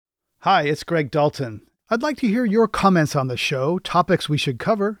Hi, it's Greg Dalton. I'd like to hear your comments on the show, topics we should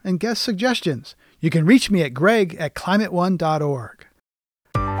cover, and guest suggestions. You can reach me at greg@climateone.org.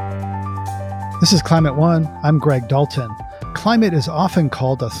 This is Climate One. I'm Greg Dalton. Climate is often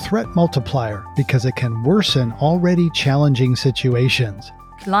called a threat multiplier because it can worsen already challenging situations.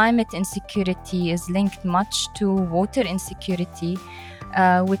 Climate insecurity is linked much to water insecurity,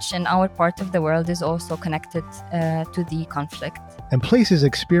 which in our part of the world is also connected to the conflict. And places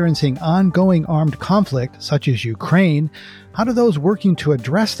experiencing ongoing armed conflict, such as Ukraine, how do those working to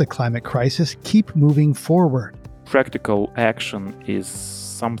address the climate crisis keep moving forward? Practical action is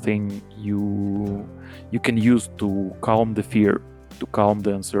something you can use to calm the fear, to calm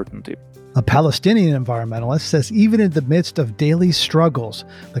the uncertainty. A Palestinian environmentalist says even in the midst of daily struggles,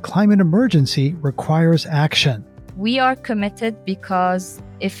 the climate emergency requires action. We are committed because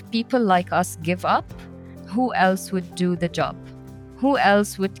if people like us give up, who else would do the job? Who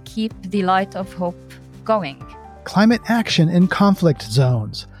else would keep the light of hope going? Climate action in conflict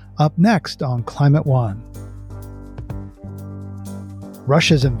zones. Up next on Climate One.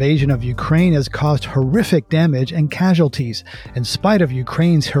 Russia's invasion of Ukraine has caused horrific damage and casualties, in spite of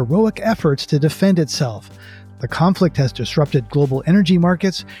Ukraine's heroic efforts to defend itself. The conflict has disrupted global energy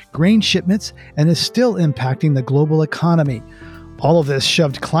markets, grain shipments, and is still impacting the global economy. All of this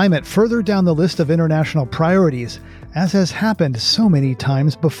shoved climate further down the list of international priorities, as has happened so many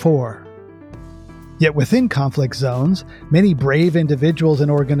times before. Yet within conflict zones, many brave individuals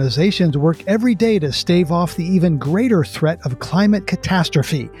and organizations work every day to stave off the even greater threat of climate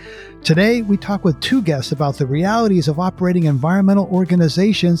catastrophe. Today, we talk with two guests about the realities of operating environmental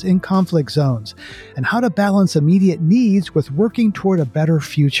organizations in conflict zones and how to balance immediate needs with working toward a better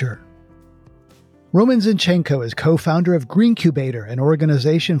future. Roman Zinchenko is co-founder of Greencubator, an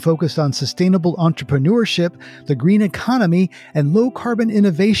organization focused on sustainable entrepreneurship, the green economy, and low-carbon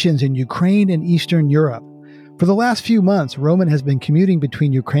innovations in Ukraine and Eastern Europe. For the last few months, Roman has been commuting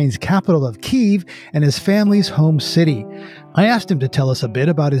between Ukraine's capital of Kyiv and his family's home city. I asked him to tell us a bit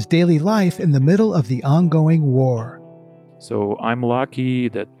about his daily life in the middle of the ongoing war. So I'm lucky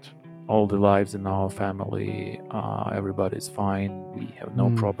that all the lives in our family, everybody's fine. We have no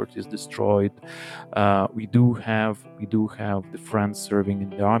properties destroyed. We do have the friends serving in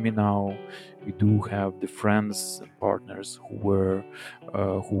the army now. We do have the friends and partners who were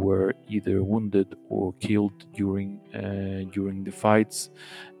either wounded or killed during the fights,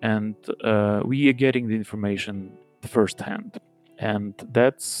 and we are getting the information firsthand, and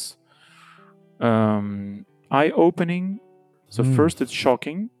that's eye-opening. So first, it's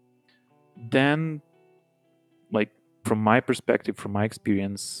shocking. Then, like, from my perspective, from my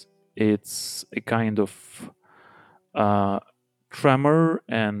experience, it's a kind of tremor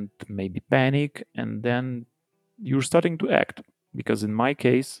and maybe panic, and then you're starting to act. Because in my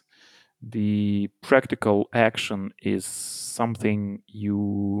case, the practical action is something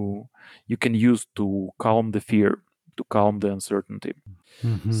you can use to calm the fear, to calm the uncertainty.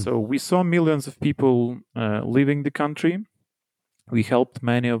 So we saw millions of people leaving the country. We helped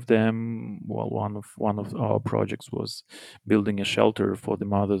many of them. Well, one of our projects was building a shelter for the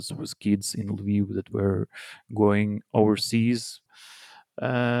mothers with kids in Lviv that were going overseas.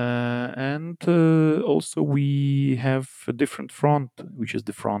 And also we have a different front, which is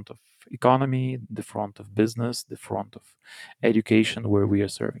the front of economy, the front of business, the front of education, where we are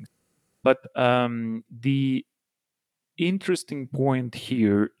serving. But the interesting point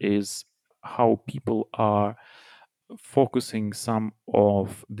here is how people are focusing some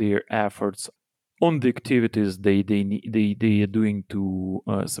of their efforts on the activities they are doing to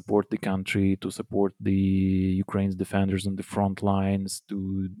support the country, to support the Ukraine's defenders on the front lines,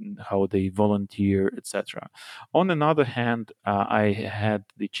 to how they volunteer, etc. On another hand, I had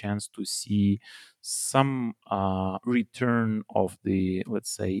the chance to see some return of the, let's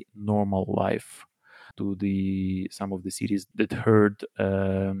say, normal life to the some of the cities that heard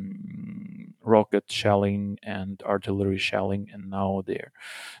rocket shelling and artillery shelling, and now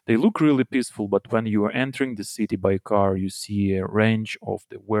they look really peaceful. But when you are entering the city by car, you see a range of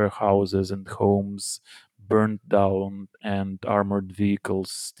the warehouses and homes burned down and armored vehicles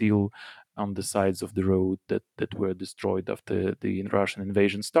still on the sides of the road that were destroyed after the Russian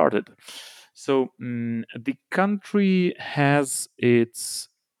invasion started. So the country has its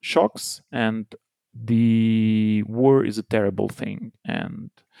shocks, and the war is a terrible thing,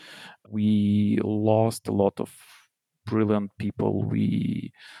 and we lost a lot of brilliant people.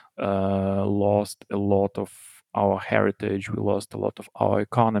 We lost a lot of our heritage. We lost a lot of our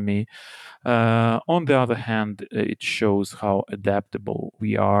economy. On the other hand, it shows how adaptable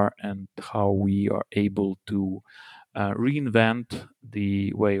we are and how we are able to reinvent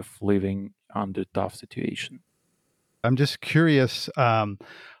the way of living under tough situation. I'm just curious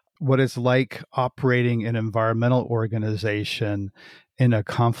what it's like operating an environmental organization in a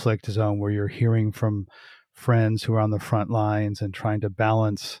conflict zone where you're hearing from friends who are on the front lines and trying to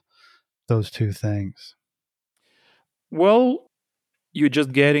balance those two things. Well, you're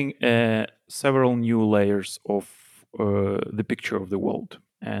just getting several new layers of the picture of the world,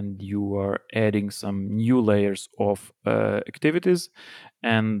 and you are adding some new layers of activities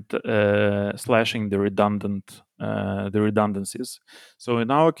and slashing the redundancies. So in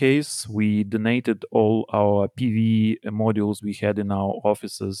our case, we donated all our PV modules we had in our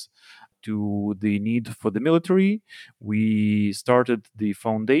offices to the need for the military. We started the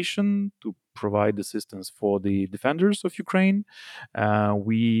foundation to provide assistance for the defenders of Ukraine.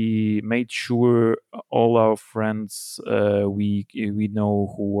 We made sure all our friends we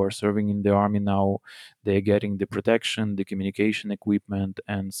know who are serving in the army now, they're getting the protection, the communication equipment,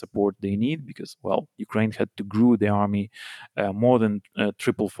 and support they need because, well, Ukraine had to grow the army more than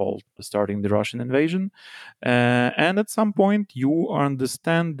triple fold starting the Russian invasion. And at some point, you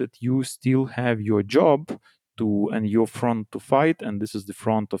understand that you still have your job to and your front to fight, and this is the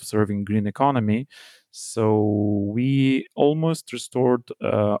front of serving green economy. So we almost restored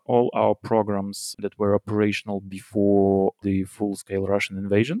all our programs that were operational before the full-scale Russian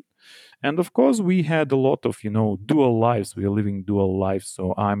invasion. And of course, we had a lot of, dual lives. We are living dual lives.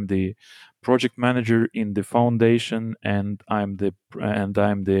 So I'm the project manager in the foundation, and I'm the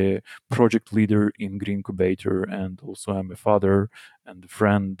project leader in Green Incubator, and also I'm a father and a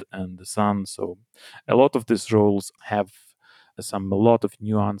friend and a son. So a lot of these roles have a lot of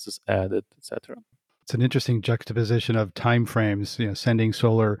nuances added, etc. It's an interesting juxtaposition of time frames, sending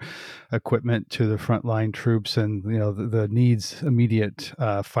solar equipment to the frontline troops and, the needs, immediate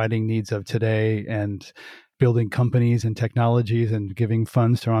fighting needs of today, and building companies and technologies and giving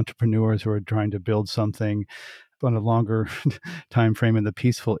funds to entrepreneurs who are trying to build something on a longer time frame in the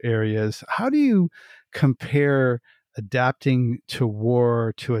peaceful areas. How do you compare adapting to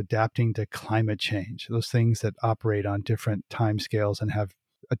war to adapting to climate change, those things that operate on different timescales and have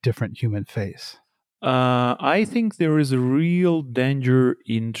a different human face? I think there is a real danger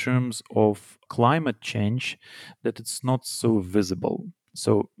in terms of climate change that it's not so visible.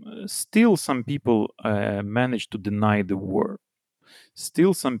 So, still, some people manage to deny the war.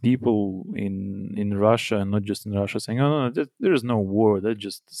 Still, some people in Russia, and not just in Russia, saying, "Oh no, there is no war. That's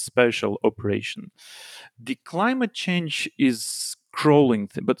just special operation." The climate change is crawling,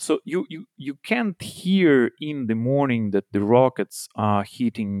 but so you can't hear in the morning that the rockets are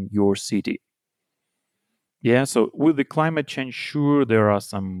hitting your city. Yeah, so with the climate change, sure, there are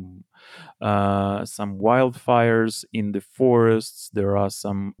some wildfires in the forests. There are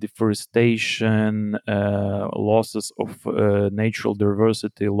some deforestation, losses of natural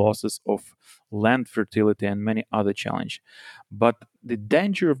diversity, losses of land fertility, and many other challenges. But the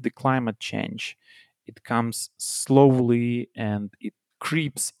danger of the climate change, it comes slowly and it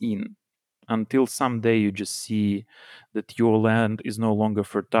creeps in until someday you just see that your land is no longer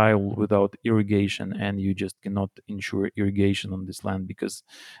fertile without irrigation, and you just cannot ensure irrigation on this land because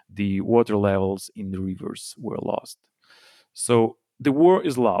the water levels in the rivers were lost. So the war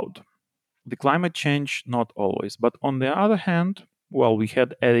is loud, the climate change not always. But on the other hand, well, we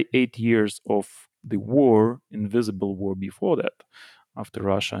had 8 years of the war, invisible war before that, after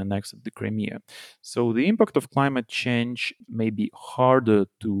Russia annexed the Crimea. So the impact of climate change may be harder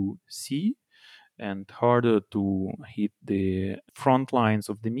to see and harder to hit the front lines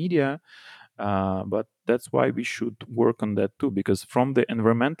of the media. But that's why we should work on that too, because from the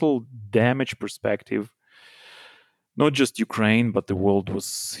environmental damage perspective, not just Ukraine, but the world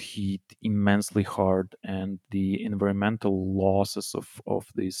was hit immensely hard, and the environmental losses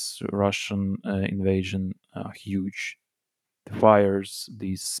of this Russian invasion are huge. The fires,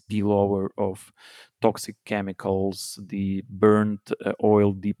 the spillover of toxic chemicals, the burnt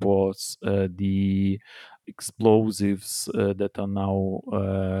oil depots, the explosives that are now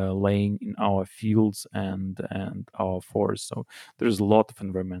laying in our fields and our forests. So there's a lot of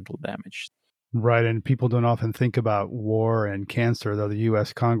environmental damage. Right. And people don't often think about war and cancer, though the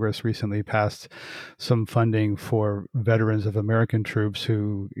U.S. Congress recently passed some funding for veterans of American troops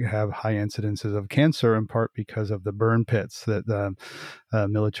who have high incidences of cancer, in part because of the burn pits that the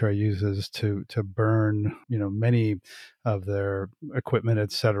military uses to burn, many of their equipment,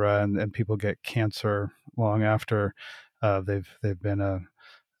 et cetera. And people get cancer long after they've been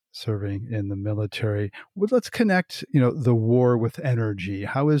serving in the military. Well, let's connect, the war with energy.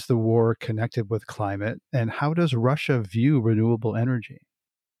 How is the war connected with climate, and how does Russia view renewable energy?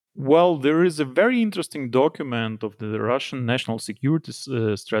 Well, there is a very interesting document of the Russian national security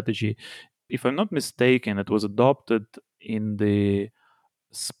strategy. If I'm not mistaken, it was adopted in the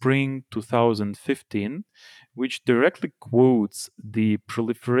spring 2015, which directly quotes the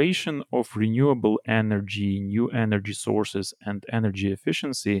proliferation of renewable energy, new energy sources, and energy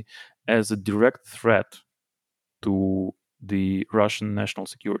efficiency as a direct threat to the Russian national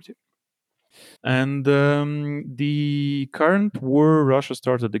security. And the current war Russia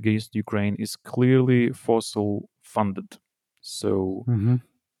started against Ukraine is clearly fossil funded. So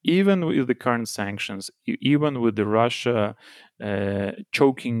even with the current sanctions, even with the Russia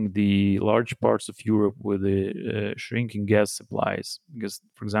choking the large parts of Europe with the shrinking gas supplies, because,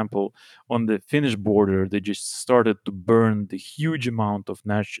 for example, on the Finnish border, they just started to burn the huge amount of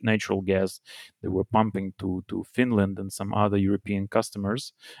natural gas they were pumping to Finland and some other European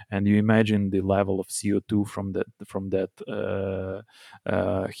customers, and you imagine the level of CO2 from that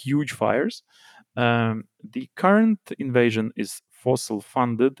huge fires. The current invasion is fossil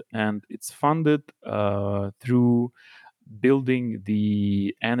funded, and it's funded through building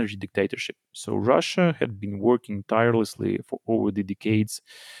the energy dictatorship. So Russia had been working tirelessly for over the decades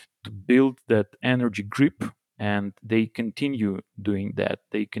to build that energy grip, and they continue doing that.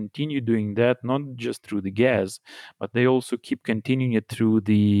 They continue doing that not just through the gas, but they also keep continuing it through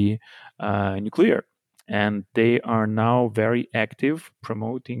the nuclear. And they are now very active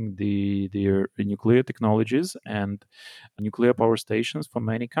promoting their nuclear technologies and nuclear power stations for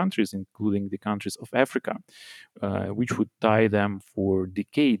many countries, including the countries of Africa, which would tie them for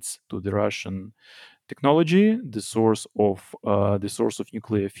decades to the Russian technology, the source of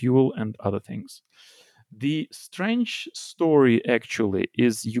nuclear fuel, and other things. The strange story actually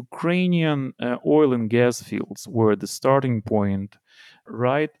is Ukrainian oil and gas fields were the starting point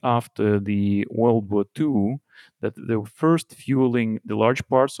right after the World War II, that they were first fueling the large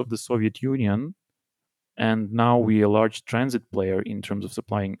parts of the Soviet Union, and now we are a large transit player in terms of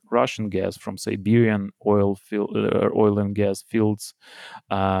supplying Russian gas from Siberian oil and gas fields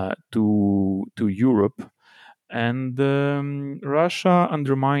to Europe. And Russia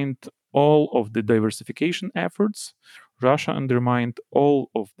undermined all of the diversification efforts. Russia undermined all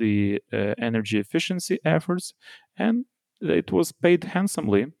of the energy efficiency efforts, and it was paid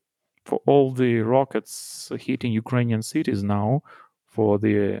handsomely for all the rockets hitting Ukrainian cities now for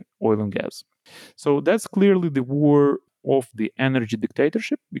the oil and gas. So that's clearly the war of the energy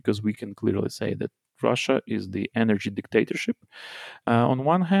dictatorship, because we can clearly say that Russia is the energy dictatorship on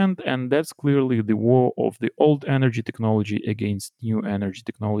one hand, and that's clearly the war of the old energy technology against new energy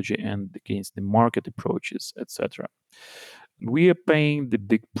technology and against the market approaches, etc. We are paying the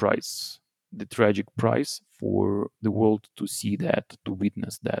big price, the tragic price for the world to see that, to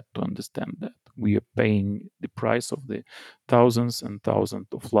witness that, to understand that. We are paying the price of the thousands and thousands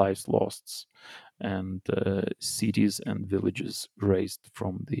of lives lost and cities and villages razed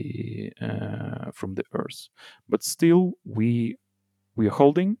from the earth. But still, we are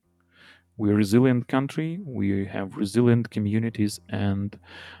holding. We're a resilient country. We have resilient communities, and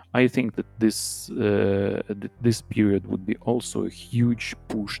I think that this period would be also a huge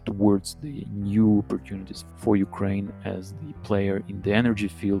push towards the new opportunities for Ukraine as the player in the energy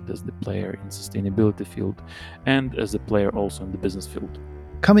field, as the player in sustainability field, and as a player also in the business field.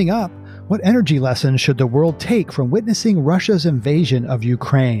 Coming up, what energy lessons should the world take from witnessing Russia's invasion of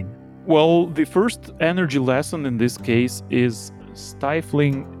Ukraine? Well, the first energy lesson in this case is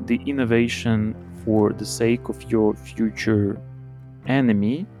stifling the innovation for the sake of your future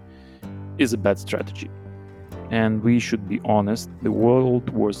enemy is a bad strategy. And we should be honest, the world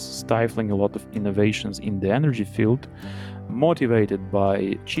was stifling a lot of innovations in the energy field, motivated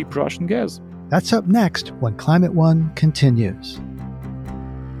by cheap Russian gas. That's up next when Climate One continues.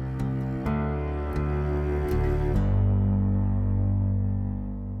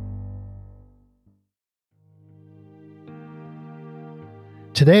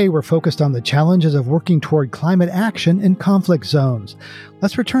 Today, we're focused on the challenges of working toward climate action in conflict zones.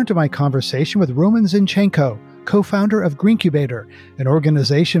 Let's return to my conversation with Roman Zinchenko, co-founder of Greencubator, an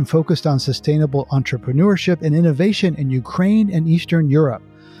organization focused on sustainable entrepreneurship and innovation in Ukraine and Eastern Europe.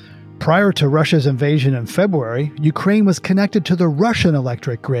 Prior to Russia's invasion in February, Ukraine was connected to the Russian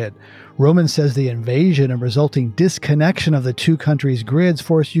electric grid. Roman says the invasion and resulting disconnection of the two countries' grids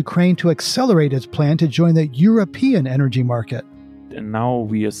forced Ukraine to accelerate its plan to join the European energy market. And now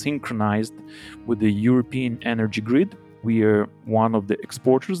we are synchronized with the European energy grid. We are one of the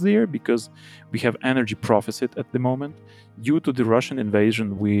exporters there because we have energy deficit at the moment. Due to the Russian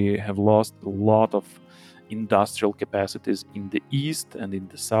invasion, we have lost a lot of industrial capacities in the east and in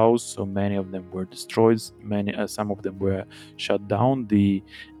the south. So many of them were destroyed. Some of them were shut down. The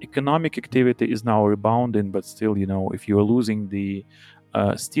economic activity is now rebounding, but still, if you're losing the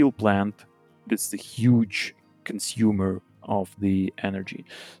steel plant, it's a huge consumer of the energy.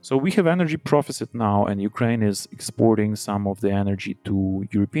 So we have energy deficit now, and Ukraine is exporting some of the energy to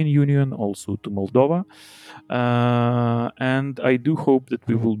European Union, also to Moldova. And I do hope that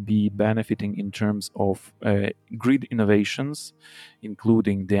we will be benefiting in terms of grid innovations,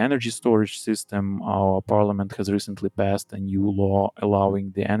 including the energy storage system. Our parliament has recently passed a new law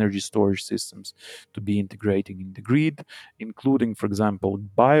allowing the energy storage systems to be integrating in the grid, including, for example,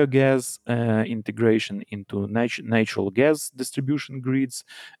 biogas integration into natural gas distribution grids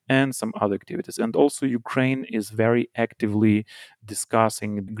and some other activities. And also, Ukraine is very actively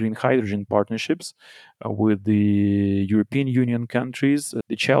discussing green hydrogen partnerships with the European Union countries.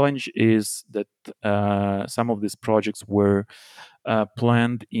 The challenge is that some of these projects were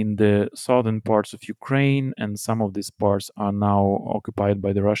planned in the southern parts of Ukraine, and some of these parts are now occupied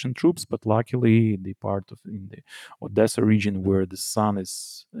by the Russian troops. But luckily, the part of in the Odessa region, where the sun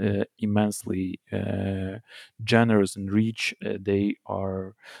is immensely generous and rich, they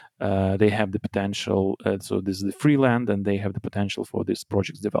have the potential. So this is the free land, and they have the potential for this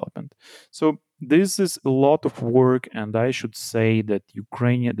project's development. So this is a lot of work, and I should say that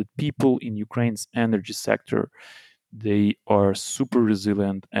the people in Ukraine's energy sector, they are super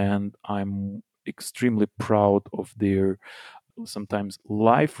resilient, and I'm extremely proud of their sometimes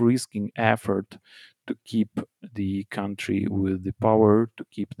life-risking effort to keep the country with the power, to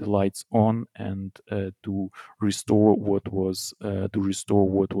keep the lights on, and to restore what was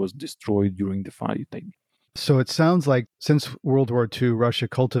destroyed during the fighting. So it sounds like since World War II, Russia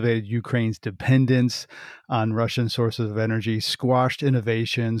cultivated Ukraine's dependence on Russian sources of energy, squashed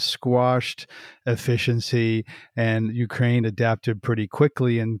innovation, squashed efficiency, and Ukraine adapted pretty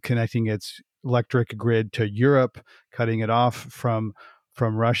quickly in connecting its electric grid to Europe, cutting it off from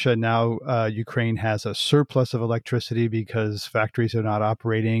Russia. Now Ukraine has a surplus of electricity because factories are not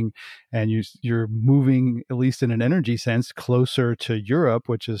operating, and you're moving, at least in an energy sense, closer to Europe,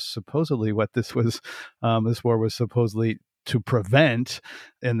 which is supposedly what this war was supposedly to prevent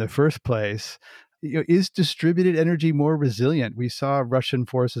in the first place. Is distributed energy more resilient? We saw Russian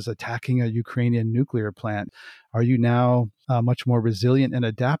forces attacking a Ukrainian nuclear plant. Are you now much more resilient and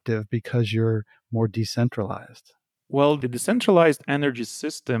adaptive because you're more decentralized? Well, the decentralized energy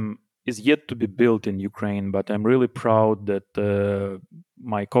system is yet to be built in Ukraine, but I'm really proud that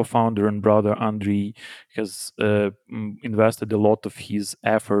my co-founder and brother Andriy has invested a lot of his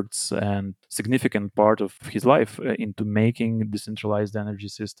efforts and significant part of his life into making a decentralized energy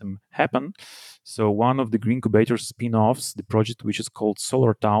system happen. So one of the Green Incubator spin-offs, the project which is called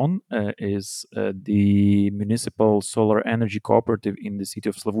Solar Town, is the municipal solar energy cooperative in the city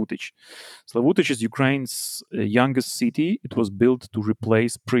of Slavutich. Slavutich is Ukraine's youngest city. It was built to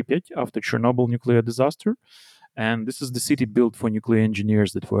replace Pripyat after Chernobyl nuclear disaster. And this is the city built for nuclear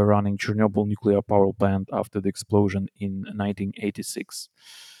engineers that were running Chernobyl nuclear power plant after the explosion in 1986.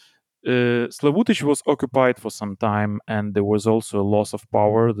 Slavutich was occupied for some time, and there was also a loss of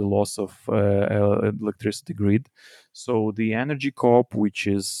power, the loss of electricity grid. So the Energy Co-op, which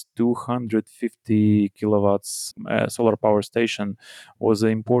is 250 kilowatts solar power station, was an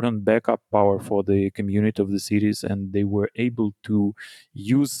important backup power for the community of the cities, and they were able to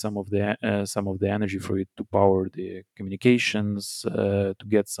use some of the energy for it to power the communications, to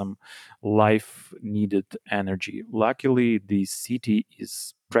get some life needed energy. Luckily, the city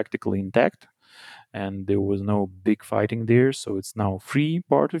is practically intact, and there was no big fighting there, so it's now free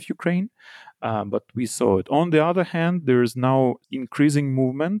part of Ukraine. But we saw it. On the other hand, there is now increasing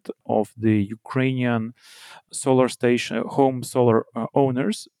movement of the Ukrainian solar station home solar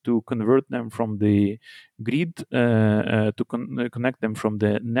owners to convert them from the grid to connect them from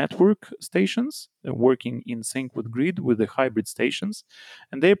the network stations working in sync with grid with the hybrid stations,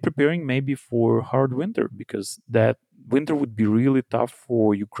 and they're preparing maybe for hard winter, because that winter would be really tough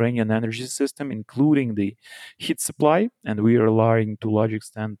for Ukrainian energy system, including the heat supply, and we are relying to a large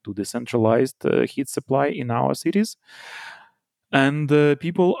extent to the centralized heat supply in our cities. And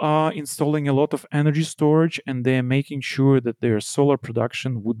people are installing a lot of energy storage, and they're making sure that their solar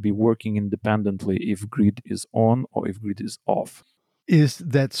production would be working independently if grid is on or if grid is off. Is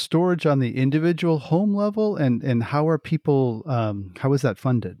that storage on the individual home level, and how are people? How is that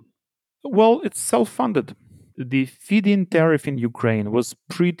funded? Well, it's self-funded. The feed-in tariff in Ukraine was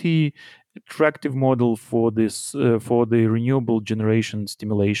pretty attractive model for this for the renewable generation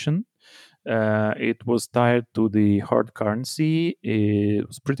stimulation. It was tied to the hard currency. It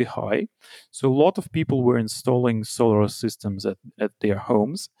was pretty high. So a lot of people were installing solar systems at their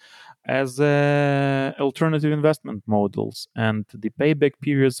homes as alternative investment models. And the payback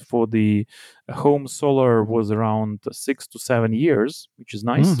periods for the home solar was around 6 to 7 years, which is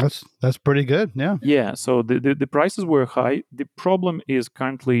nice. That's pretty good. Yeah. Yeah, so the prices were high. The problem is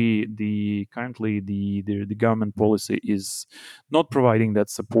currently the government policy is not providing that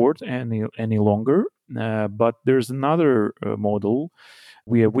support any longer. But there's another model.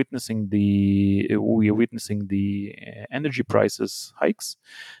 We are witnessing the energy prices hikes,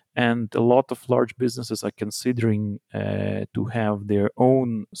 and a lot of large businesses are considering to have their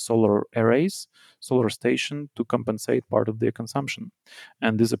own solar arrays, solar station, to compensate part of their consumption.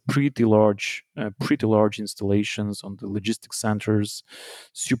 And these are pretty large installations on the logistics centers,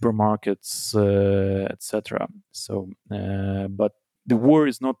 supermarkets, etc. But the war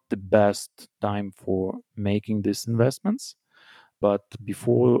is not the best time for making these investments. But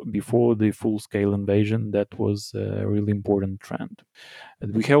before the full scale invasion, that was a really important trend.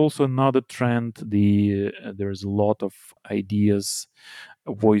 And we have also another trend. There's a lot of ideas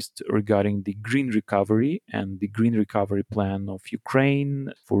voiced regarding the green recovery and the green recovery plan of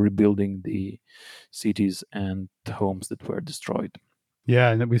Ukraine for rebuilding the cities and homes that were destroyed.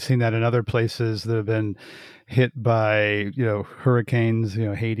 Yeah, and we've seen that in other places that have been hit by, hurricanes.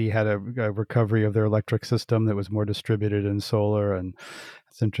 Haiti had a recovery of their electric system that was more distributed in solar, and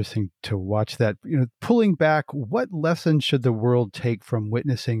it's interesting to watch that. Pulling back, what lessons should the world take from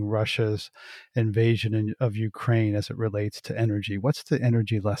witnessing Russia's invasion of Ukraine as it relates to energy? What's the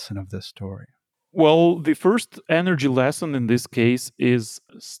energy lesson of this story? Well, the first energy lesson in this case is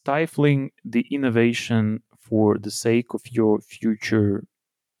stifling the innovation for the sake of your future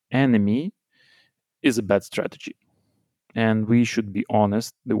enemy is a bad strategy. And we should be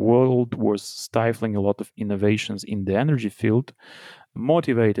honest, the world was stifling a lot of innovations in the energy field,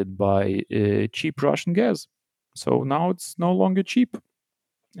 motivated by cheap Russian gas. So now it's no longer cheap,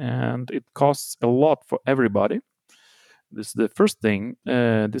 and it costs a lot for everybody. This is the first thing.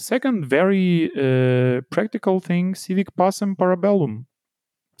 The second, very practical thing, civic pacem parabellum.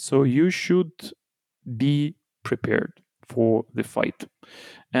 So you should be prepared for the fight.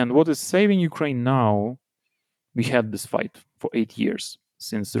 And what is saving Ukraine now? We had this fight for 8 years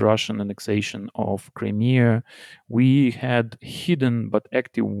since the Russian annexation of Crimea. We had hidden but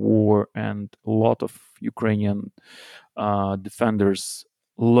active war, and a lot of Ukrainian defenders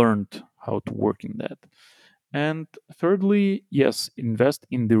learned how to work in that. And thirdly, yes, invest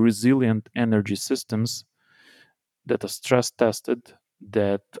in the resilient energy systems that are stress tested,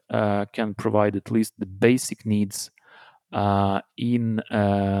 that can provide at least the basic needs in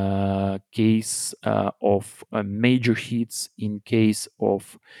case of major hits, in case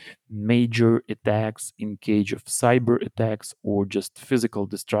of major attacks, in case of cyber attacks, or just physical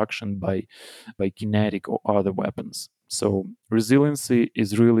destruction by kinetic or other weapons. So resiliency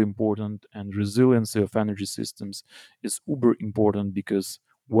is really important, and resiliency of energy systems is uber important because,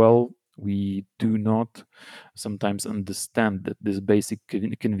 well, we do not sometimes understand that this basic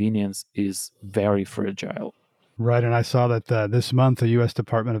convenience is very fragile. Right. And I saw that this month, the U.S.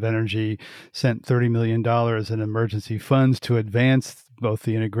 Department of Energy sent $30 million in emergency funds to advance both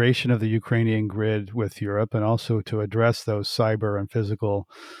the integration of the Ukrainian grid with Europe and also to address those cyber and physical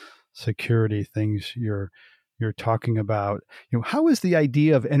security things you're talking about. How is the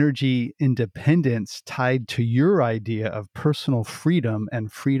idea of energy independence tied to your idea of personal freedom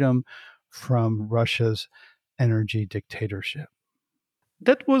and freedom from Russia's energy dictatorship?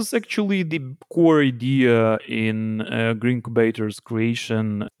 That was actually the core idea in Green Incubator's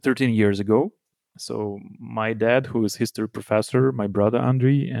creation 13 years ago. So my dad, who is history professor, my brother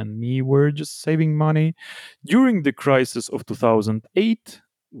Andrei, and me were just saving money during the crisis of 2008,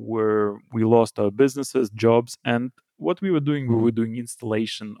 where we lost our businesses, jobs, and what we were doing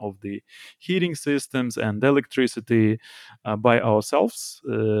installation of the heating systems and electricity by ourselves.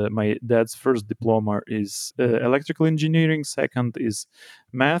 My dad's first diploma is electrical engineering, second is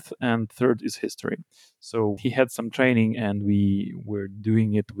math, and third is history. So he had some training, and we were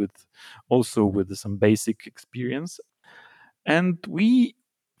doing it with some basic experience. And we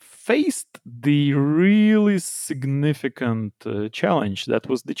faced the really significant challenge. That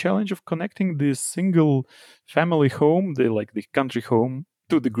was the challenge of connecting the single family home, the country home,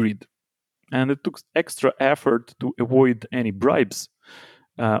 to the grid. And it took extra effort to avoid any bribes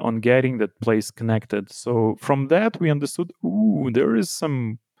on getting that place connected. So from that, we understood, there is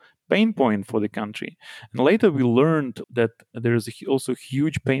some pain point for the country. And later we learned that there is also a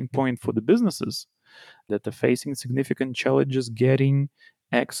huge pain point for the businesses that are facing significant challenges getting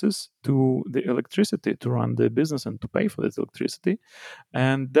access to the electricity to run the business and to pay for that electricity.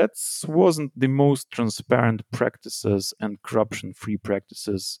 And that wasn't the most transparent practices and corruption-free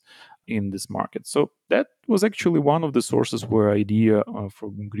practices in this market. So that was actually one of the sources where idea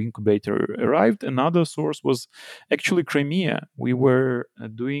for Greencubator arrived. Another source was actually Crimea. We were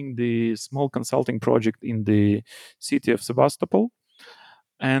doing the small consulting project in the city of Sevastopol,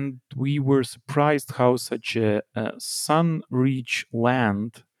 and we were surprised how such a sun-rich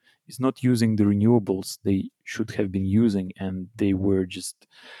land is not using the renewables they should have been using, and they were just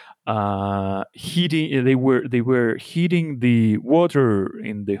heating. They were heating the water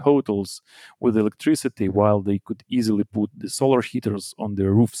in the hotels with electricity, while they could easily put the solar heaters on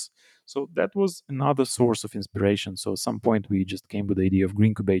their roofs. So that was another source of inspiration. So at some point we just came with the idea of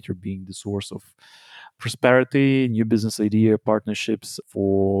Greencubator being the source of prosperity, new business idea, partnerships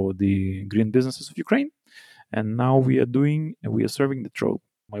for the green businesses of Ukraine. And now we are serving the role.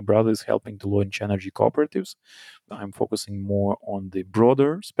 My brother is helping to launch energy cooperatives. I'm focusing more on the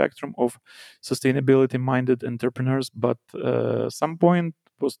broader spectrum of sustainability-minded entrepreneurs. But some point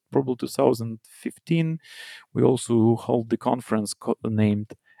was probably 2015. We also hold the conference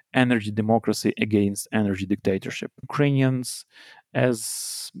named Energy Democracy Against Energy Dictatorship. Ukrainians,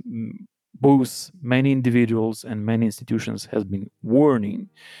 as both many individuals and many institutions, have been warning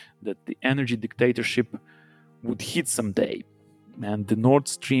that the energy dictatorship would hit someday. And the Nord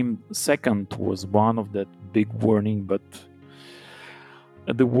Stream 2 was one of that big warning, but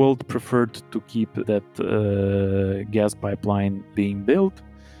the world preferred to keep that gas pipeline being built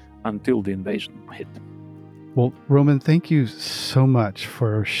until the invasion hit. Well, Roman, thank you so much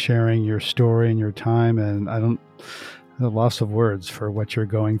for sharing your story and your time. And I don't have a loss of words for what you're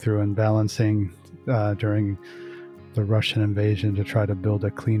going through and balancing during the Russian invasion to try to build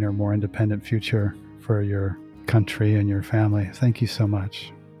a cleaner, more independent future for your country and your family. Thank you so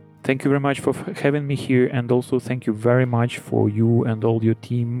much. Thank you very much for having me here, and also thank you very much for you and all your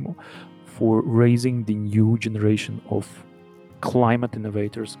team for raising the new generation of climate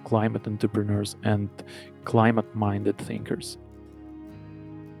innovators, climate entrepreneurs, and climate-minded thinkers.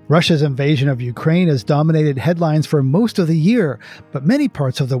 Russia's invasion of Ukraine has dominated headlines for most of the year, but many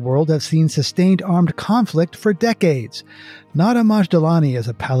parts of the world have seen sustained armed conflict for decades. Nada Majdalani is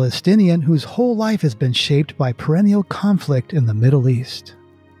a Palestinian whose whole life has been shaped by perennial conflict in the Middle East.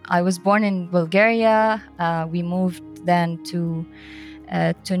 I was born in Bulgaria. We moved then to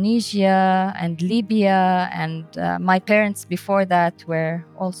Tunisia and Libya, and my parents before that were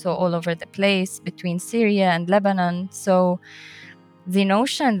also all over the place between Syria and Lebanon. So the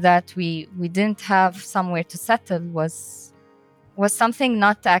notion that we didn't have somewhere to settle was something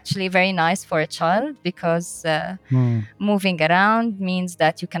not actually very nice for a child, because moving around means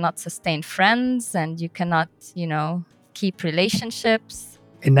that you cannot sustain friends and you cannot, keep relationships.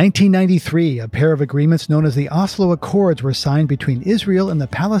 In 1993, a pair of agreements known as the Oslo Accords were signed between Israel and the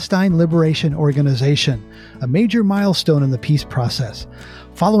Palestine Liberation Organization, a major milestone in the peace process.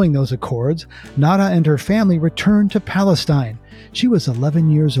 Following those accords, Nada and her family returned to Palestine. She was 11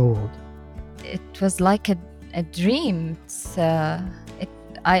 years old. It was like a dream.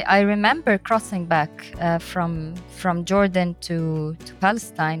 I remember crossing back from Jordan to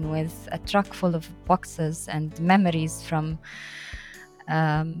Palestine with a truck full of boxes and memories from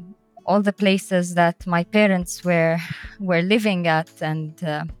all the places that my parents were living at, and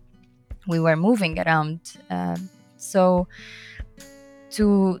we were moving around. So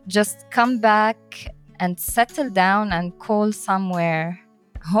to just come back and settle down and call somewhere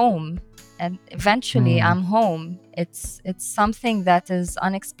home, and eventually I'm home, it's something that is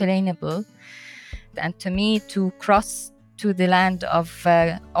unexplainable. And to me, to cross to the land of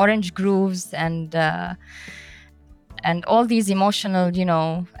orange groves and all these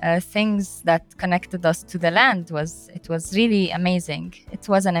emotional, things that connected us to the land was really amazing. It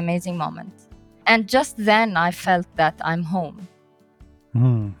was an amazing moment. And just then I felt that I'm home.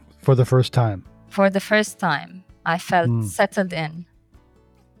 For the first time. For the first time, I felt settled in.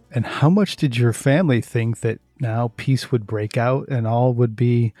 And how much did your family think that now peace would break out and all would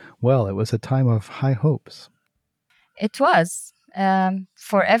be well? It was a time of high hopes. It was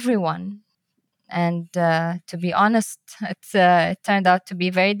for everyone. And to be honest, it turned out to be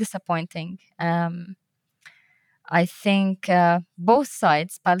very disappointing. I think both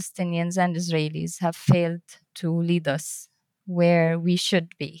sides, Palestinians and Israelis, have failed to lead us where we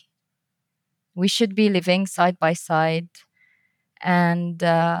should be. We should be living side by side and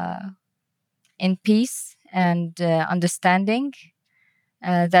in peace and understanding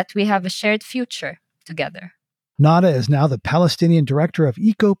that we have a shared future together. Nada is now the Palestinian director of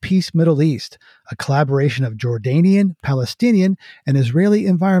EcoPeace Middle East, a collaboration of Jordanian, Palestinian, and Israeli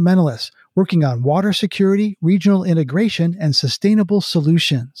environmentalists working on water security, regional integration, and sustainable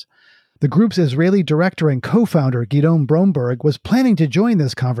solutions. The group's Israeli director and co-founder, Gidon Bromberg, was planning to join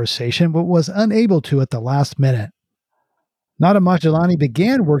this conversation but was unable to at the last minute. Nada Majilani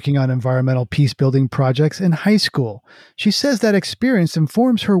began working on environmental peace-building projects in high school. She says that experience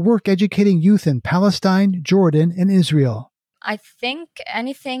informs her work educating youth in Palestine, Jordan, and Israel. I think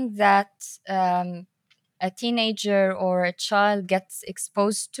anything that a teenager or a child gets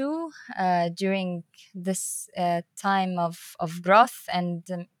exposed to during this time of growth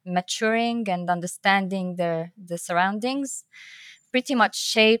and maturing and understanding the surroundings pretty much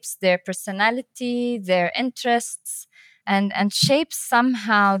shapes their personality, their interests, and shapes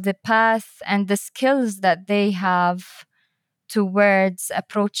somehow the path and the skills that they have towards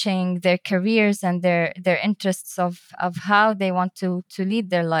approaching their careers and their interests of how they want to lead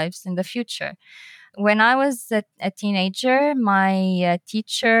their lives in the future. When I was a teenager, my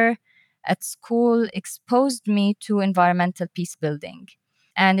teacher at school exposed me to environmental peace building.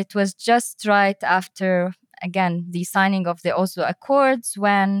 And it was just right after, again, the signing of the Oslo Accords,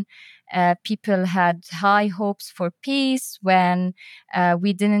 when people had high hopes for peace, when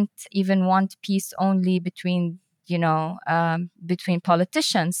we didn't even want peace only between between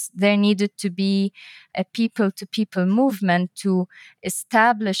politicians. There needed to be a people-to-people movement to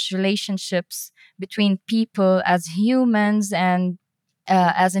establish relationships between people as humans and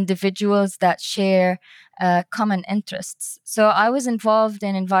as individuals that share common interests. So I was involved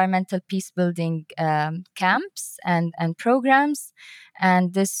in environmental peace building camps and programs,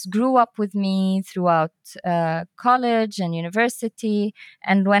 and this grew up with me throughout college and university.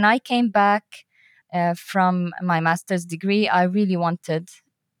 And when I came back from my master's degree, I really wanted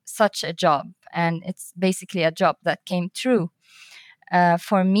such a job, and it's basically a job that came true.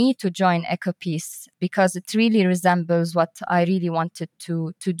 For me to join EcoPeace, because it really resembles what I really wanted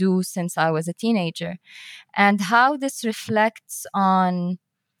to do since I was a teenager. And how this reflects on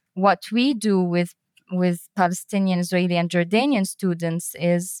what we do with Palestinian, Israeli, and Jordanian students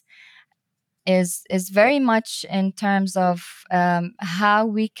is very much in terms of how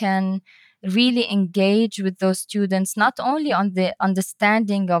we can really engage with those students, not only on the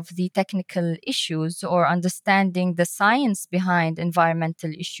understanding of the technical issues or understanding the science behind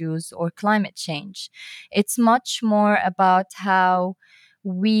environmental issues or climate change. It's much more about how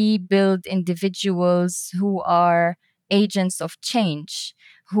we build individuals who are agents of change,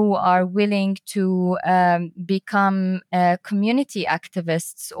 who are willing to become community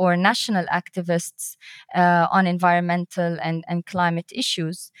activists or national activists on environmental and climate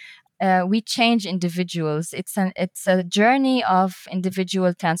issues. We change individuals. It's a journey of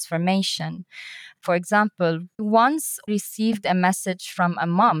individual transformation. For example, once received a message from a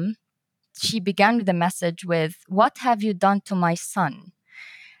mom. She began the message with, "What have you done to my son?"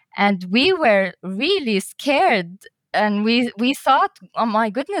 And we were really scared, and we thought, "Oh my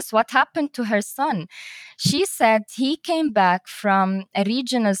goodness, what happened to her son?" She said he came back from a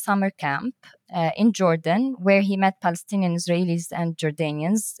regional summer camp in Jordan, where he met Palestinian Israelis and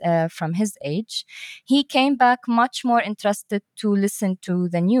Jordanians from his age. He came back much more interested to listen to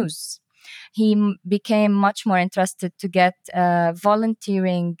the news. He became much more interested to get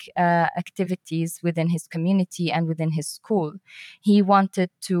volunteering activities within his community and within his school. He wanted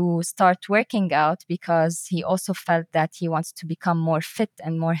to start working out because he also felt that he wants to become more fit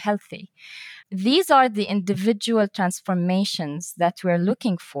and more healthy. These are the individual transformations that we're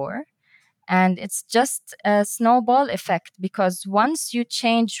looking for. And it's just a snowball effect, because once you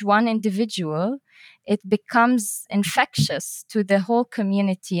change one individual, it becomes infectious to the whole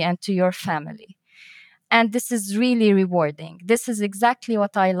community and to your family. And this is really rewarding. This is exactly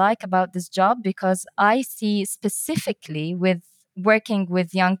what I like about this job, because I see specifically with working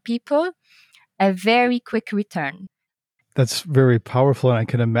with young people a very quick return. That's very powerful. And I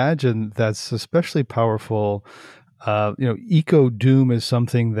can imagine that's especially powerful. Eco doom is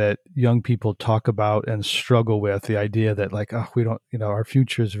something that young people talk about and struggle with. The idea that, like, oh, we don't, our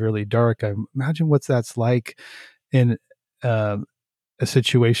future is really dark. I imagine what that's like in a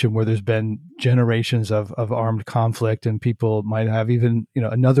situation where there's been generations of armed conflict, and people might have even,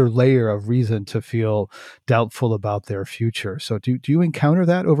 another layer of reason to feel doubtful about their future. So do you encounter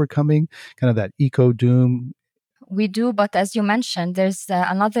that, overcoming kind of that eco doom? We do, but as you mentioned, there's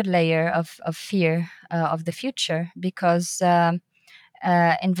another layer of fear of the future, because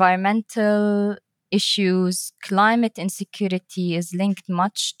environmental issues, climate insecurity is linked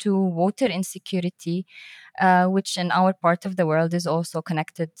much to water insecurity. which in our part of the world is also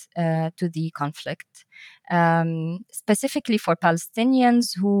connected to the conflict. Specifically for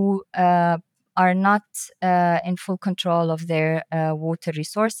Palestinians who are not in full control of their water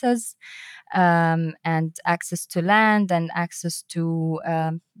resources and access to land and access to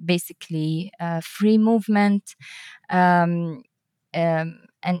basically free movement.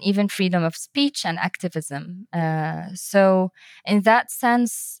 And even freedom of speech and activism. So, in that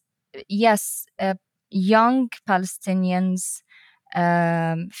sense, yes, young Palestinians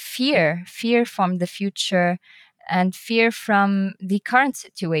fear from the future and fear from the current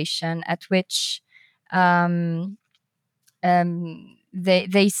situation at which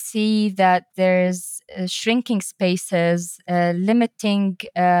they see that there's shrinking spaces, limiting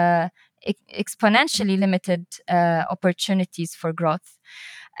exponentially limited opportunities for growth.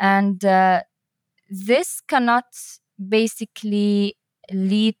 And this cannot basically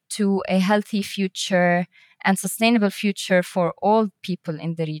lead to a healthy future and sustainable future for all people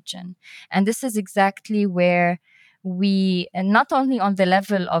in the region. And this is exactly where we, not only on the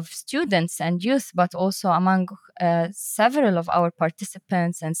level of students and youth, but also among several of our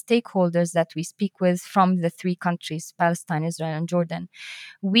participants and stakeholders that we speak with from the three countries, Palestine, Israel, and Jordan,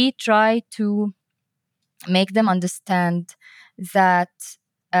 we try to make them understand that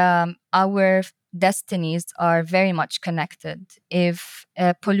our destinies are very much connected. If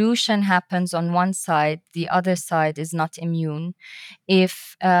pollution happens on one side, the other side is not immune.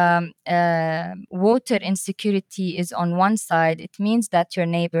 If water insecurity is on one side, it means that your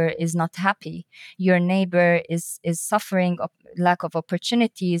neighbor is not happy. Your neighbor is suffering lack of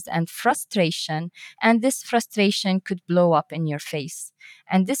opportunities and frustration, and this frustration could blow up in your face.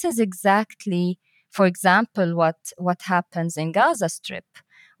 And this is exactly, for example, what happens in Gaza Strip,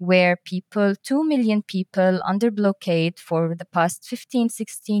 where 2 million people under blockade for the past 15,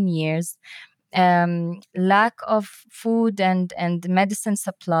 16 years, lack of food and medicine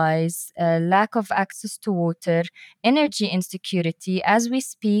supplies, lack of access to water, energy insecurity. As we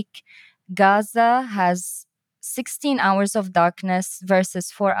speak, Gaza has 16 hours of darkness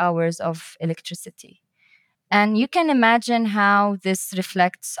versus 4 hours of electricity. And you can imagine how this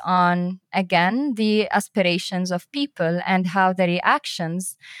reflects on, again, the aspirations of people and how the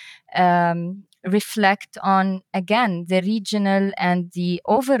reactions reflect on, again, the regional and the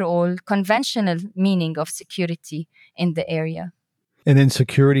overall conventional meaning of security in the area. And in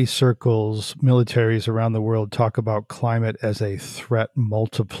security circles, militaries around the world talk about climate as a threat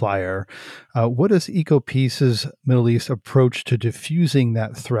multiplier. What is EcoPeace's Middle East approach to diffusing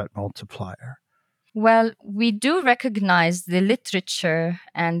that threat multiplier? Well, we do recognize the literature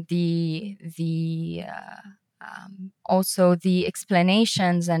and also the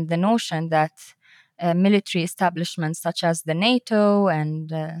explanations and the notion that military establishments such as the NATO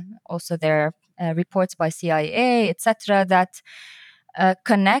and also their reports by CIA, etc., that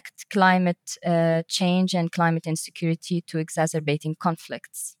connect climate change and climate insecurity to exacerbating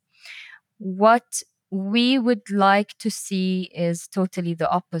conflicts. What we would like to see is totally the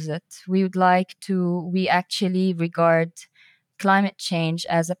opposite. We actually regard climate change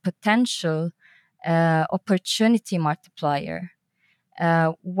as a potential opportunity multiplier.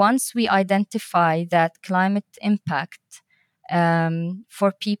 Once we identify that climate impact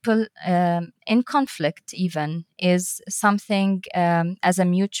for people in conflict even is something as a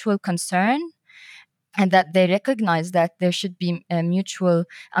mutual concern, and that they recognize that there should be a mutual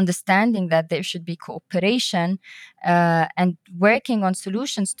understanding, that there should be cooperation and working on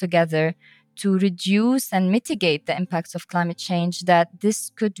solutions together to reduce and mitigate the impacts of climate change, that this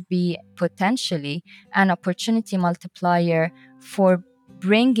could be potentially an opportunity multiplier for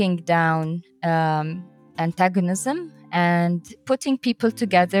bringing down antagonism and putting people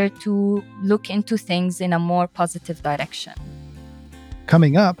together to look into things in a more positive direction.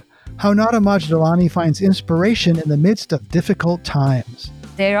 Coming up, how Nada Majdalani finds inspiration in the midst of difficult times.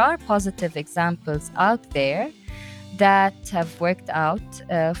 There are positive examples out there that have worked out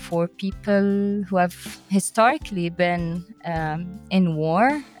for people who have historically been in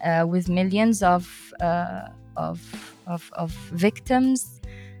war with millions of victims,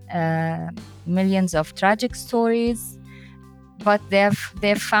 millions of tragic stories, but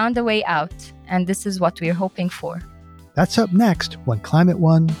they've found a way out, and this is what we're hoping for. That's up next when Climate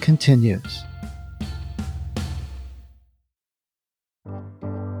One continues.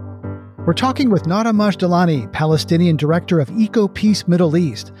 We're talking with Nada Majdalani, Palestinian Director of EcoPeace Middle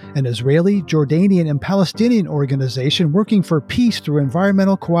East, an Israeli, Jordanian, and Palestinian organization working for peace through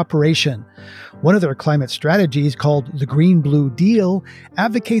environmental cooperation. One of their climate strategies, called the Green-Blue Deal,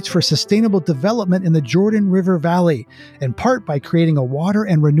 advocates for sustainable development in the Jordan River Valley, in part by creating a water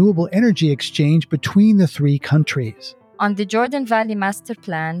and renewable energy exchange between the three countries. On the Jordan Valley Master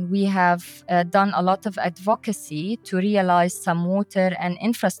Plan, we have done a lot of advocacy to realize some water and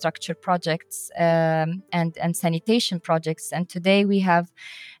infrastructure projects and sanitation projects. And today we have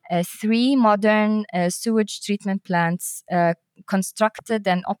 3 modern sewage treatment plants constructed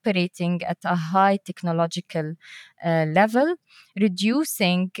and operating at a high technological level,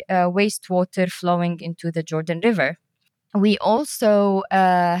 reducing wastewater flowing into the Jordan River. We also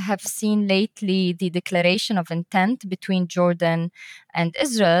have seen lately the declaration of intent between Jordan and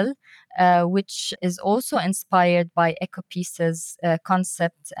Israel, which is also inspired by EcoPeace's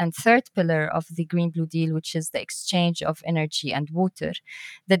concept and third pillar of the Green-Blue Deal, which is the exchange of energy and water.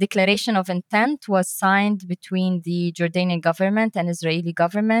 The declaration of intent was signed between the Jordanian government and Israeli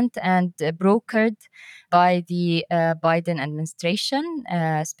government and brokered by the Biden administration,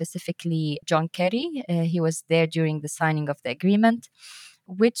 specifically John Kerry. He was there during the signing of the agreement,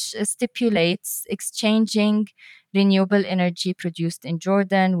 which stipulates exchanging renewable energy produced in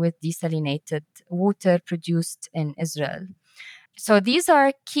Jordan with desalinated water produced in Israel. So these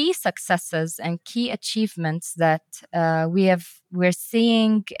are key successes and key achievements that we're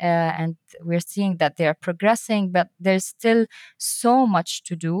seeing, and we're seeing that they are progressing, but there's still so much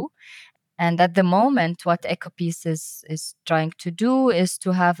to do. And at the moment, what EcoPeace is trying to do is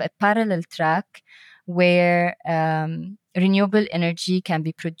to have a parallel track where renewable energy can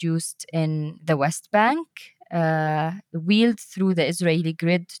be produced in the West Bank, wheeled through the Israeli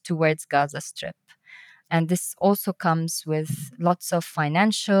grid towards Gaza Strip. And this also comes with lots of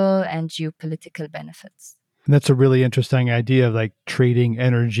financial and geopolitical benefits. And that's a really interesting idea of like trading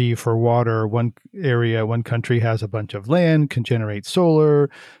energy for water. One area, one country has a bunch of land, can generate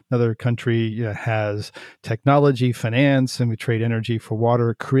solar. Another country has technology, finance, and we trade energy for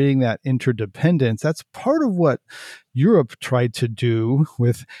water, creating that interdependence. That's part of what Europe tried to do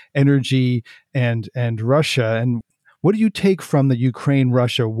with energy and Russia. And what do you take from the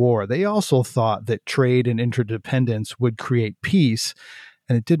Ukraine-Russia war? They also thought that trade and interdependence would create peace,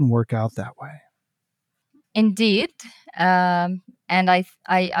 and it didn't work out that way. Indeed, and I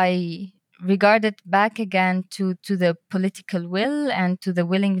regard it back again to the political will and to the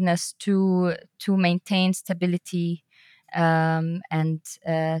willingness to maintain stability and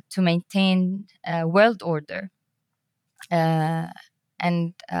to maintain world order.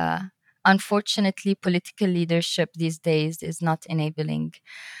 And unfortunately, political leadership these days is not enabling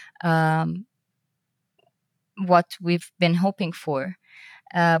what we've been hoping for.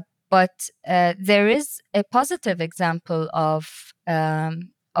 But there is a positive example of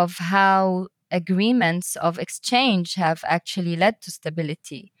how agreements of exchange have actually led to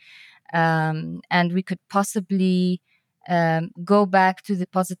stability. And we could possibly go back to the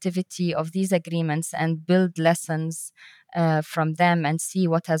positivity of these agreements and build lessons from them and see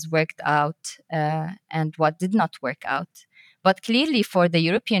what has worked out and what did not work out. But clearly for the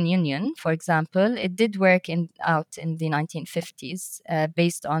European Union, for example, it did work out in the 1950s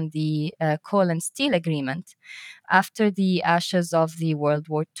based on the coal and steel agreement. After the ashes of the World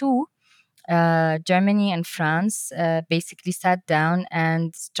War II, Germany and France basically sat down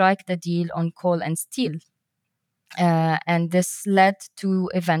and struck the deal on coal and steel. And this led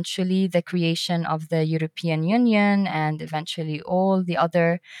to eventually the creation of the European Union and eventually all the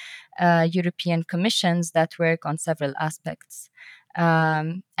other European commissions that work on several aspects.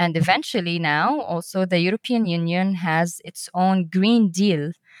 And eventually now also the European Union has its own Green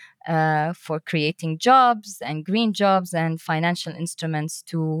Deal for creating jobs and green jobs and financial instruments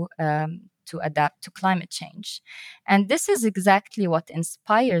to adapt to climate change. And this is exactly what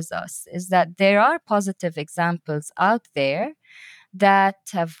inspires us, is that there are positive examples out there that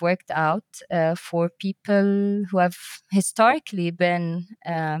have worked out for people who have historically been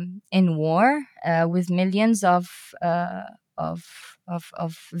in war with millions of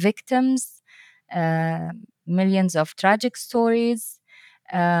victims, millions of tragic stories,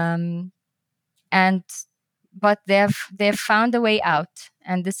 but they've found a way out,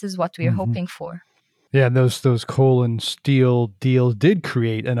 and this is what we're hoping for. Yeah, and those coal and steel deals did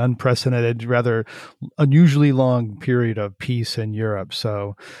create an unprecedented, rather unusually long period of peace in Europe.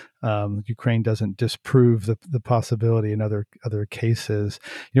 So Ukraine doesn't disprove the possibility in other cases.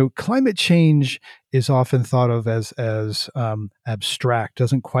 Climate change is often thought of as abstract,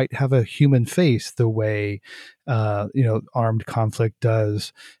 doesn't quite have a human face the way armed conflict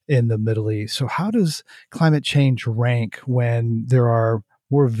does in the Middle East. So how does climate change rank when there are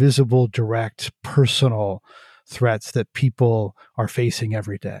more visible, direct, personal threats that people are facing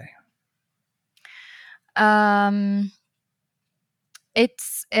every day?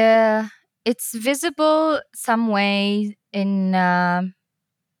 It's visible some way in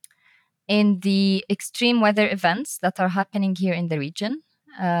the extreme weather events that are happening here in the region.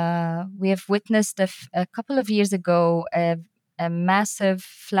 We have witnessed a couple of years ago a massive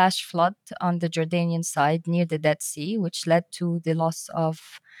flash flood on the Jordanian side near the Dead Sea, which led to the loss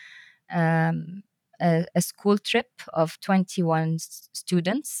of a school trip of 21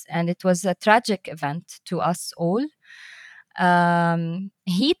 students. And it was a tragic event to us all.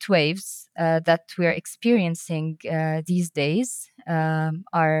 Heat waves that we're experiencing these days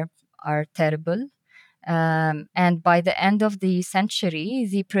are terrible. And by the end of the century,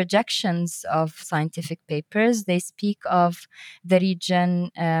 the projections of scientific papers, they speak of the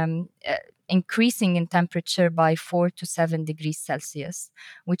region increasing in temperature by 4 to 7 degrees Celsius,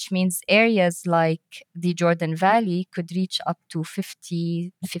 which means areas like the Jordan Valley could reach up to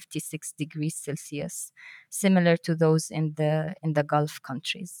 56 degrees Celsius, similar to those in the Gulf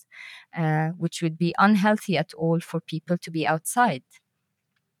countries, which would be unhealthy at all for people to be outside.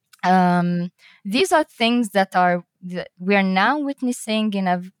 These are things that we are now witnessing in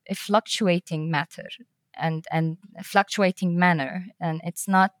a fluctuating matter and a fluctuating manner, and it's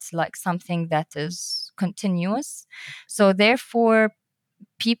not like something that is continuous. So therefore,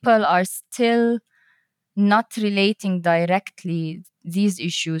 people are still not relating directly these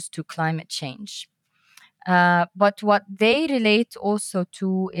issues to climate change. But what they relate also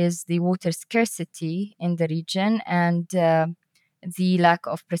to is the water scarcity in the region and the lack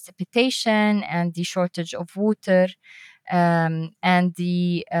of precipitation and the shortage of water and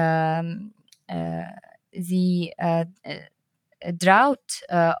the drought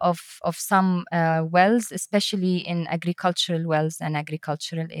of some wells, especially in agricultural wells and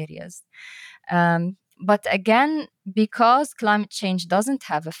agricultural areas. But again, because climate change doesn't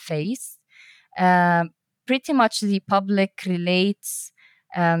have a face, pretty much the public relates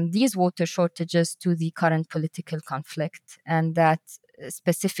these water shortages to the current political conflict, and that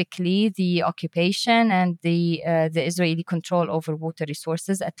specifically the occupation and the Israeli control over water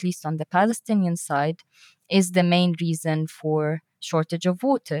resources, at least on the Palestinian side, is the main reason for shortage of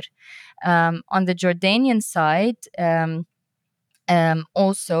water. On the Jordanian side,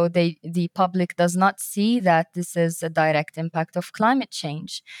 also, the public does not see that this is a direct impact of climate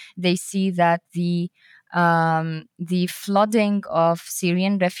change. They see that the flooding of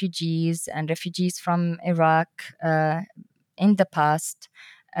Syrian refugees and refugees from Iraq in the past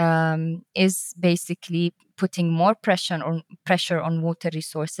is basically putting more pressure on water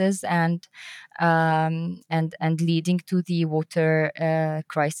resources and leading to the water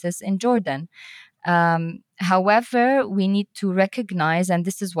crisis in Jordan. However, we need to recognize, and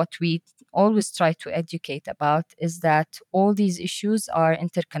this is what we always try to educate about, is that all these issues are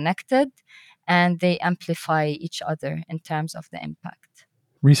interconnected and they amplify each other in terms of the impact.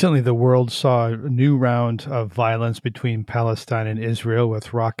 Recently, the world saw a new round of violence between Palestine and Israel,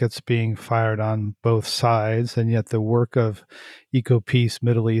 with rockets being fired on both sides, and yet the work of EcoPeace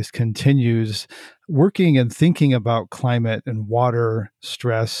Middle East continues. Working and thinking about climate and water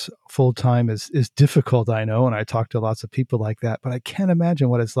stress full time is difficult, I know, and I talk to lots of people like that, but I can't imagine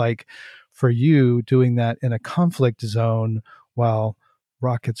what it's like for you doing that in a conflict zone while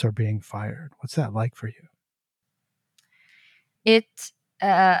rockets are being fired. What's that like for you? It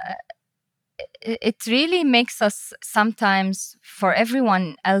really makes us sometimes, for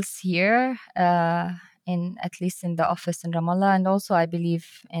everyone else here, in at least in the office in Ramallah, and also I believe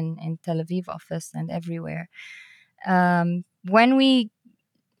in Tel Aviv office and everywhere, when we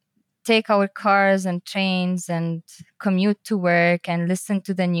take our cars and trains and commute to work and listen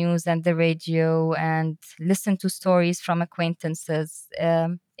to the news and the radio and listen to stories from acquaintances,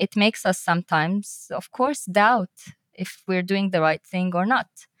 it makes us sometimes, of course, doubt if we're doing the right thing or not.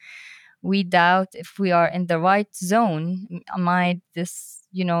 We doubt if we are in the right zone amid this,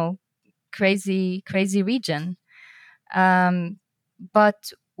 crazy region.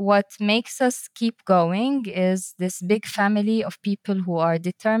 But what makes us keep going is this big family of people who are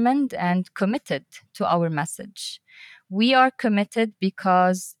determined and committed to our message. We are committed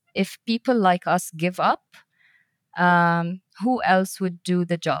because if people like us give up, who else would do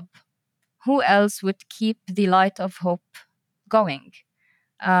the job? Who else would keep the light of hope going?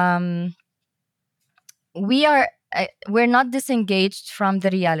 we're not disengaged from the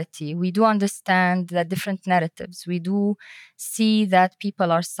reality. We do understand the different narratives. We do see that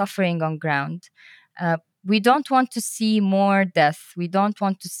people are suffering on ground. We don't want to see more death. We don't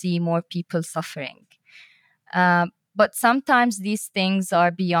want to see more people suffering. But sometimes these things are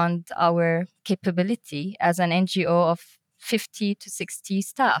beyond our capability as an NGO of 50 to 60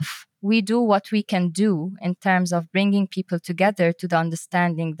 staff. We do what we can do in terms of bringing people together to the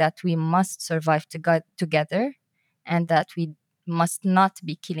understanding that we must survive together and that we must not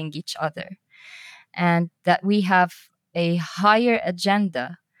be killing each other, and that we have a higher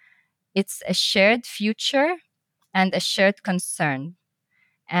agenda. It's a shared future and a shared concern.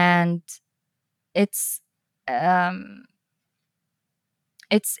 And it's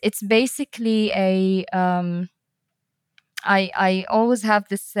basically a I always have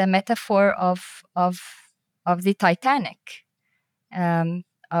this metaphor of the Titanic,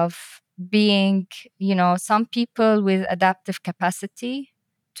 of being, some people with adaptive capacity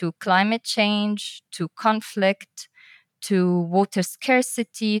to climate change, to conflict, to water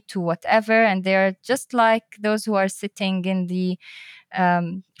scarcity, to whatever, and they're just like those who are sitting in the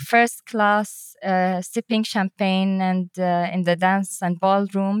first class, sipping champagne and in the dance and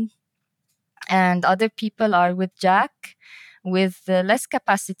ballroom, and other people are with Jack with less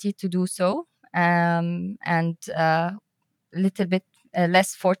capacity to do so, and a little bit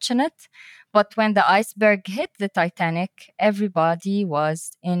less fortunate. But when the iceberg hit the Titanic, everybody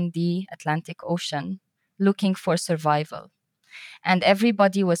was in the Atlantic Ocean looking for survival. And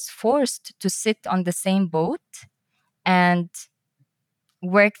everybody was forced to sit on the same boat and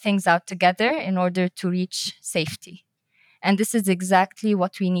work things out together in order to reach safety. And this is exactly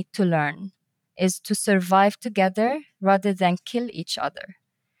what we need to learn, is to survive together rather than kill each other.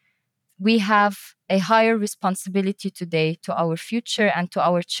 We have a higher responsibility today to our future and to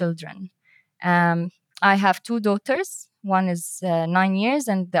our children. I have 2 daughters. One is 9 years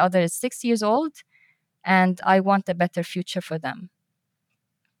and the other is 6 years old. And I want a better future for them.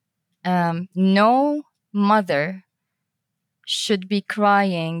 No mother should be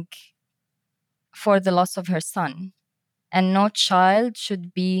crying for the loss of her son. And no child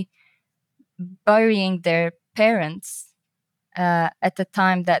should be burying their parents at a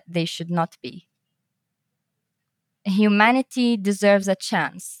time that they should not be. Humanity deserves a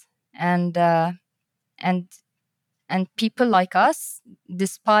chance, and people like us,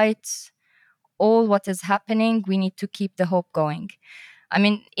 despite all what is happening, we need to keep the hope going. I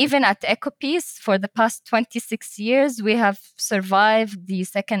mean, even at EcoPeace, for the past 26 years, we have survived the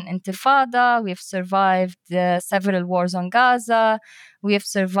Second Intifada, we have survived several wars on Gaza, we have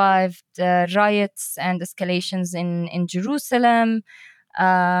survived riots and escalations in Jerusalem.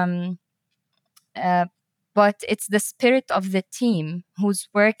 But it's the spirit of the team who's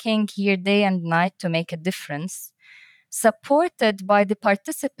working here day and night to make a difference, supported by the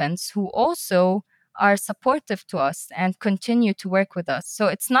participants who also are supportive to us and continue to work with us. So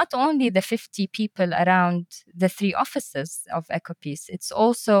it's not only the 50 people around the 3 offices of EcoPeace, it's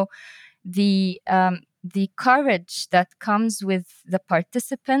also the courage that comes with the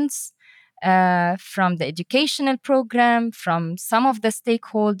participants from the educational program, from some of the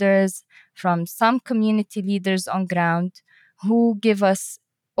stakeholders, from some community leaders on ground who give us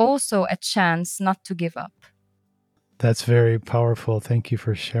also a chance not to give up. That's very powerful. Thank you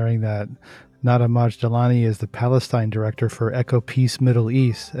for sharing that. Nada Majdalani is the Palestine Director for EcoPeace Middle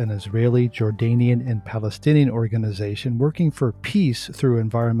East, an Israeli, Jordanian, and Palestinian organization working for peace through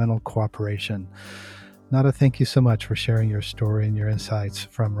environmental cooperation. Nada, thank you so much for sharing your story and your insights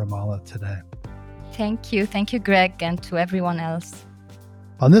from Ramallah today. Thank you. Thank you, Greg, and to everyone else.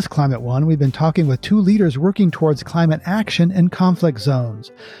 On this Climate One, we've been talking with 2 leaders working towards climate action in conflict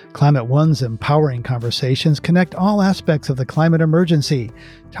zones. Climate One's empowering conversations connect all aspects of the climate emergency.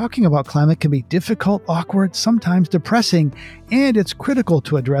 Talking about climate can be difficult, awkward, sometimes depressing, and it's critical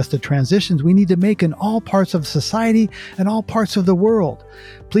to address the transitions we need to make in all parts of society and all parts of the world.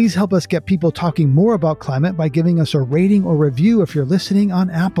 Please help us get people talking more about climate by giving us a rating or review if you're listening on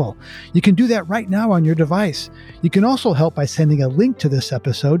Apple. You can do that right now on your device. You can also help by sending a link to this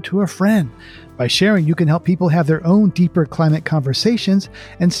episode to a friend. By sharing, you can help people have their own deeper climate conversations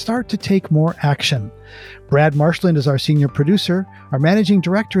and start to take more action. Brad Marshland is our senior producer. Our managing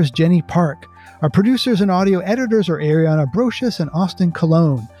director is Jenny Park. Our producers and audio editors are Ariana Brocious and Austin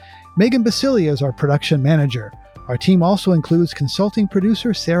Colon. Megan Basilia is our production manager. Our team also includes consulting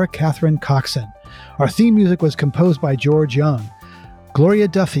producer Sarah Catherine Coxon. Our theme music was composed by George Young. Gloria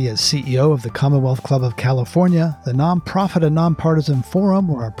Duffy is CEO of the Commonwealth Club of California, the nonprofit and nonpartisan forum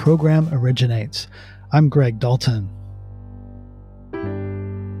where our program originates. I'm Greg Dalton.